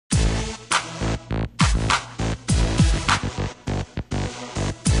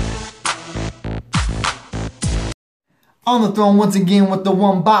On the throne once again with the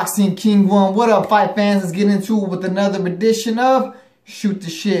one boxing king one. What up, fight fans? Let's get into it with another edition of Shoot the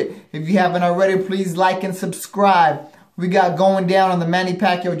Shit. If you haven't already, please like and subscribe. We got going down on the Manny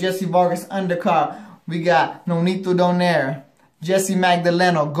Pacquiao Jessie Vargas undercard. We got Nonito Donaire, Jessie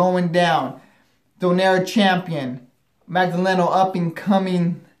Magdaleno going down. Donaire champion, Magdaleno up and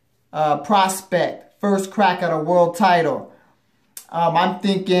coming prospect, first crack at a world title. I'm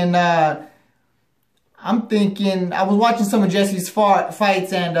thinking. I was watching some of Jessie's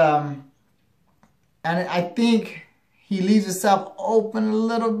fights, and I think he leaves himself open a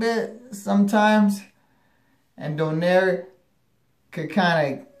little bit sometimes. And Donaire could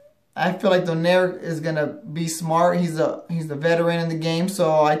kind of, I feel like Donaire is gonna be smart. He's a veteran in the game,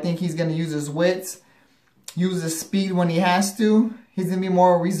 so I think he's gonna use his wits, use his speed when he has to. He's gonna be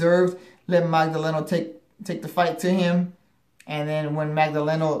more reserved, let Magdaleno take the fight to him, and then when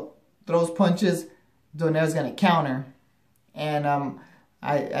Magdaleno throws punches, Donaire's going to counter. And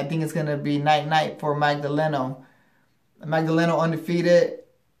I think it's going to be night-night for Magdaleno. Magdaleno undefeated.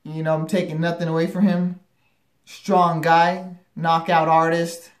 You know, I'm taking nothing away from him. Strong guy. Knockout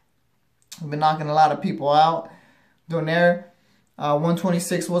artist. Been knocking a lot of people out. Donaire,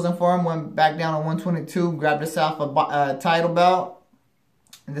 126 wasn't for him. Went back down to 122. Grabbed himself a title belt.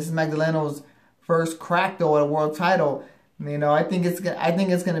 And this is Magdaleno's first crack, though, at a world title. You know, I think it's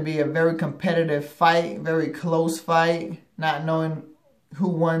going to be a very competitive fight, very close fight, not knowing who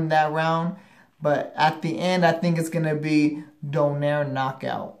won that round. But at the end, I think it's going to be Donaire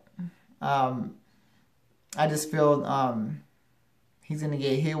knockout. I just feel he's going to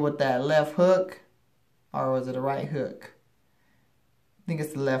get hit with that left hook, or was it a right hook? I think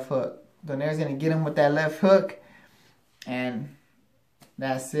it's the left hook. Donaire's going to get him with that left hook, and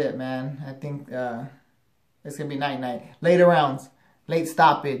that's it, man. I think it's going to be night-night. Later rounds. Late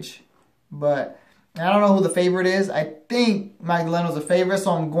stoppage. But I don't know who the favorite is. I think Magdaleno's a favorite,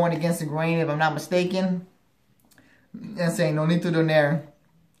 so I'm going against the grain if I'm not mistaken. And saying Nonito Donaire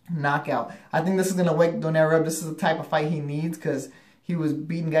knockout. I think this is going to wake Donaire up. This is the type of fight he needs because he was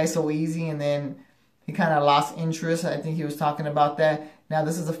beating guys so easy and then he kind of lost interest. I think he was talking about that. Now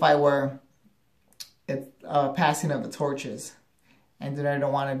this is a fight where it's passing of the torches. And Donaire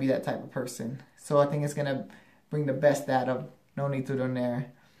don't want to be that type of person. So I think it's going to bring the best out of Nonito Donaire.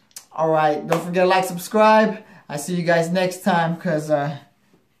 Alright, don't forget to like, subscribe. I see you guys next time because I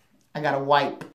got to wipe.